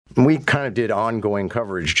We kind of did ongoing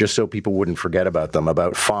coverage just so people wouldn't forget about them,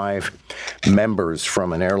 about 5 members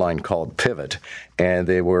from an airline called Pivot. And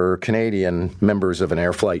they were Canadian members of an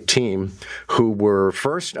air flight team who were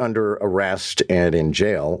first under arrest and in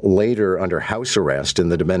jail, later under house arrest in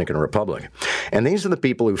the Dominican Republic. And these are the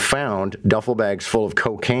people who found duffel bags full of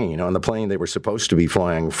cocaine on the plane they were supposed to be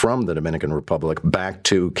flying from the Dominican Republic back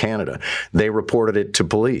to Canada. They reported it to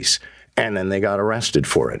police. And then they got arrested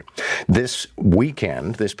for it. This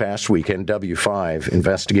past weekend, W5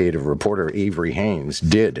 investigative reporter Avery Haines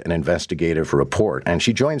did an investigative report, and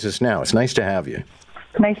she joins us now. It's nice to have you.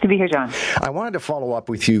 Nice to be here, John. I wanted to follow up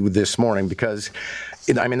with you this morning because,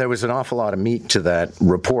 there was an awful lot of meat to that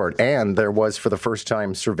report, and there was, for the first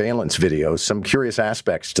time, surveillance video. Some curious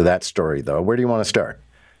aspects to that story, though. Where do you want to start?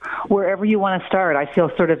 Wherever you want to start. I feel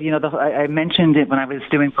sort of, I mentioned it when I was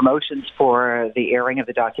doing promotions for the airing of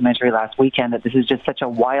the documentary last weekend, that this is just such a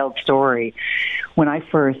wild story. When I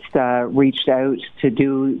first reached out to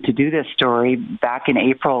do this story back in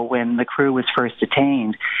April when the crew was first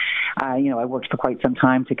detained, I worked for quite some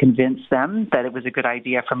time to convince them that it was a good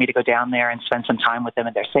idea for me to go down there and spend some time with them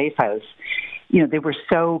in their safe house. They were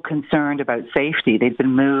so concerned about safety. They'd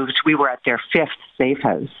been moved. We were at their 5th safe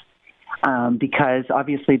house. Because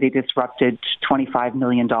obviously they disrupted $25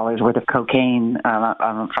 million worth of cocaine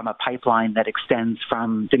from a pipeline that extends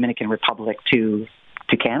from Dominican Republic to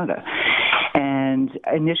Canada. And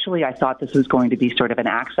initially I thought this was going to be sort of an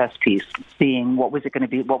access piece, seeing what was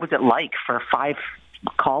it like for 5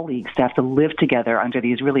 colleagues to have to live together under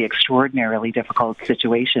these really extraordinarily difficult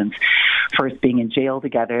situations. First being in jail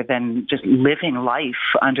together, then just living life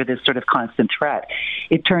under this sort of constant threat.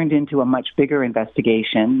 It turned into a much bigger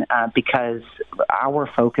investigation because our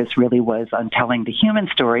focus really was on telling the human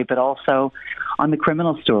story, but also on the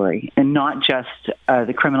criminal story, and not just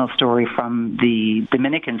the criminal story from the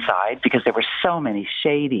Dominican side, because there were so many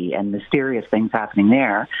shady and mysterious things happening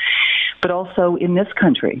there, but also in this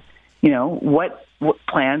country. What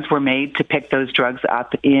plans were made to pick those drugs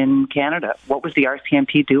up in Canada? What was the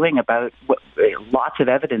RCMP doing about lots of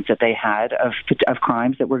evidence that they had of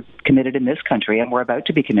crimes that were committed in this country and were about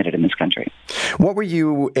to be committed in this country? What were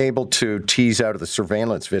you able to tease out of the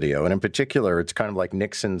surveillance video? And in particular, it's kind of like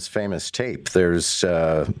Nixon's famous tape. There's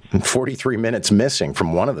 43 minutes missing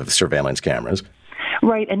from one of the surveillance cameras.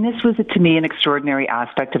 Right, and this was, to me, an extraordinary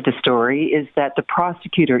aspect of the story, is that the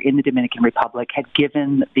prosecutor in the Dominican Republic had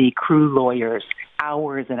given the crew lawyers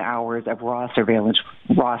hours and hours of raw surveillance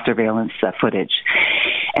footage.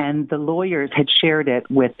 And the lawyers had shared it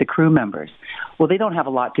with the crew members. Well, they don't have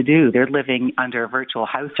a lot to do. They're living under virtual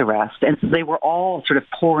house arrest. And so they were all sort of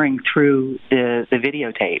pouring through the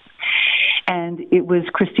videotape. And it was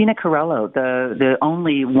Christina Carello, the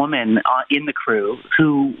only woman in the crew,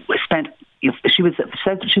 who spent she was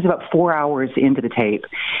about 4 hours into the tape.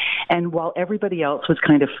 And while everybody else was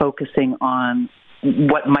kind of focusing on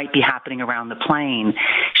what might be happening around the plane,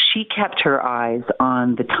 she kept her eyes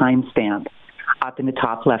on the timestamp up in the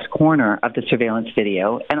top left corner of the surveillance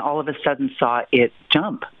video, and all of a sudden saw it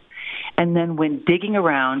jump. And then went digging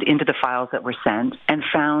around into the files that were sent and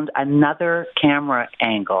found another camera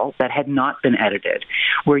angle that had not been edited,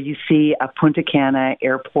 where you see a Punta Cana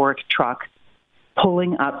airport truck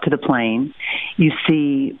pulling up to the plane. You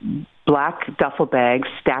see black duffel bags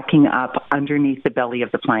stacking up underneath the belly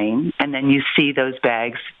of the plane, and then you see those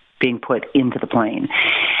bags being put into the plane.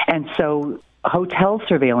 And so hotel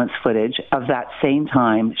surveillance footage of that same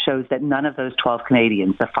time shows that none of those 12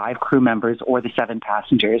 Canadians, the 5 crew members or the 7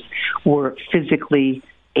 passengers, were physically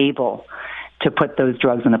able to put those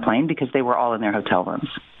drugs in the plane because they were all in their hotel rooms.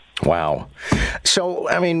 Wow. So,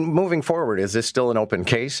 moving forward, is this still an open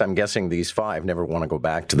case? I'm guessing these 5 never want to go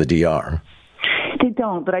back to the DR. They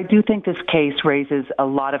don't, but I do think this case raises a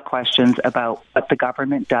lot of questions about what the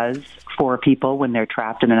government does for people when they're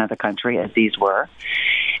trapped in another country, as these were,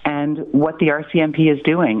 and what the RCMP is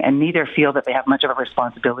doing, and neither feel that they have much of a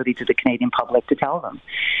responsibility to the Canadian public to tell them.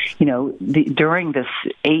 During this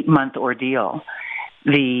 8-month ordeal,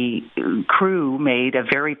 the crew made a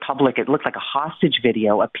very public, it looked like a hostage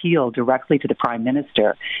video, appeal directly to the Prime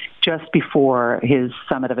Minister just before his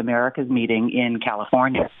Summit of Americas meeting in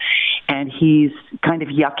California. And he's kind of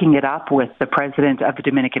yucking it up with the President of the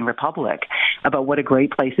Dominican Republic about what a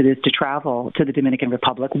great place it is to travel to the Dominican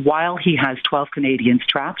Republic while he has 12 Canadians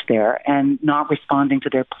trapped there and not responding to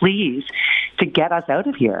their pleas to get us out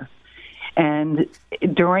of here. And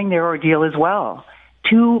during their ordeal as well,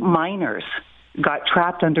 2 minors got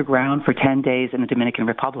trapped underground for 10 days in the Dominican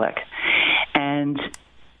Republic. And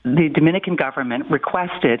the Dominican government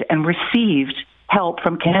requested and received help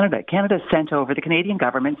from Canada. The Canadian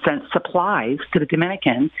government sent supplies to the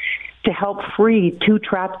Dominican to help free 2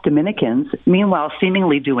 trapped Dominicans, meanwhile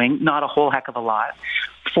seemingly doing not a whole heck of a lot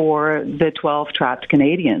for the 12 trapped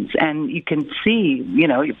Canadians. And you can see,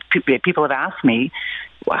 people have asked me,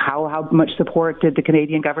 how much support did the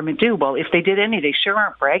Canadian government do? Well, if they did any, they sure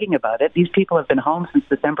aren't bragging about it. These people have been home since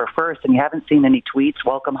December 1st, and you haven't seen any tweets,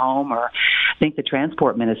 welcome home, or I think the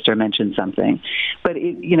transport minister mentioned something. But,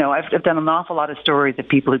 I've done an awful lot of stories of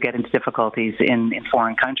people who get into difficulties in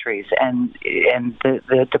foreign countries, and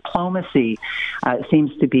the diplomacy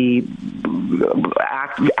seems to be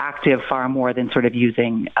active far more than sort of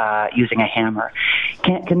using a hammer.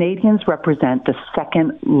 Canadians represent the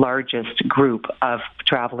second largest group of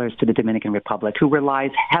travelers to the Dominican Republic who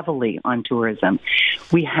relies heavily on tourism.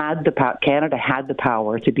 Canada had the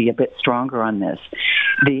power to be a bit stronger on this.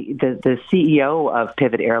 The CEO of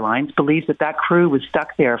Pivot Airlines believes that crew was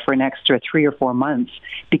stuck there for an extra 3 or 4 months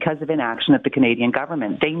because of inaction of the Canadian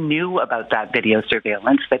government. They knew about that video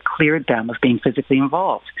surveillance that cleared them of being physically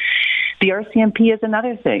involved. The RCMP is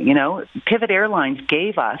another thing. Pivot Airlines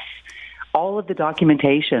gave us all of the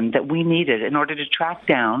documentation that we needed in order to track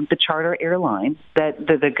down the charter airline that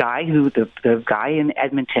the guy in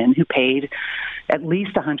Edmonton who paid at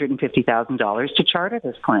least $150,000 to charter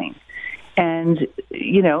this plane. And,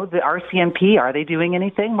 the RCMP, are they doing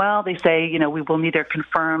anything? Well, they say, we will neither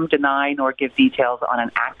confirm, deny, nor give details on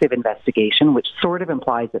an active investigation, which sort of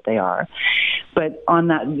implies that they are. But on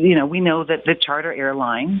that, we know that the charter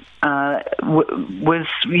airline was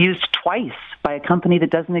used twice by a company that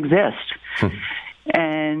doesn't exist.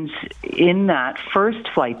 And in that first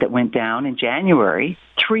flight that went down in January,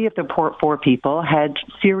 3 of the 4 people had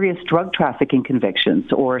serious drug trafficking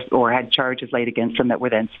convictions or had charges laid against them that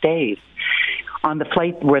were then stayed. On the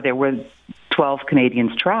flight where there were 12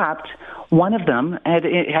 Canadians trapped, one of them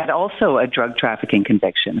had also a drug trafficking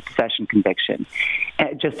conviction, a possession conviction,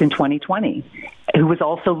 just in 2020, who was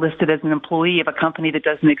also listed as an employee of a company that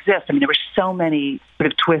doesn't exist. I mean, there were so many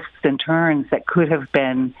sort of twists and turns that could have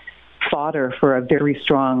been fodder for a very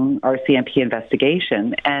strong RCMP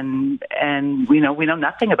investigation, and we know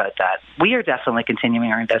nothing about that. We are definitely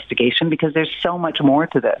continuing our investigation because there's so much more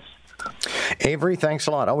to this. Avery, thanks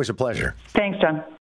a lot. Always a pleasure. Thanks, John.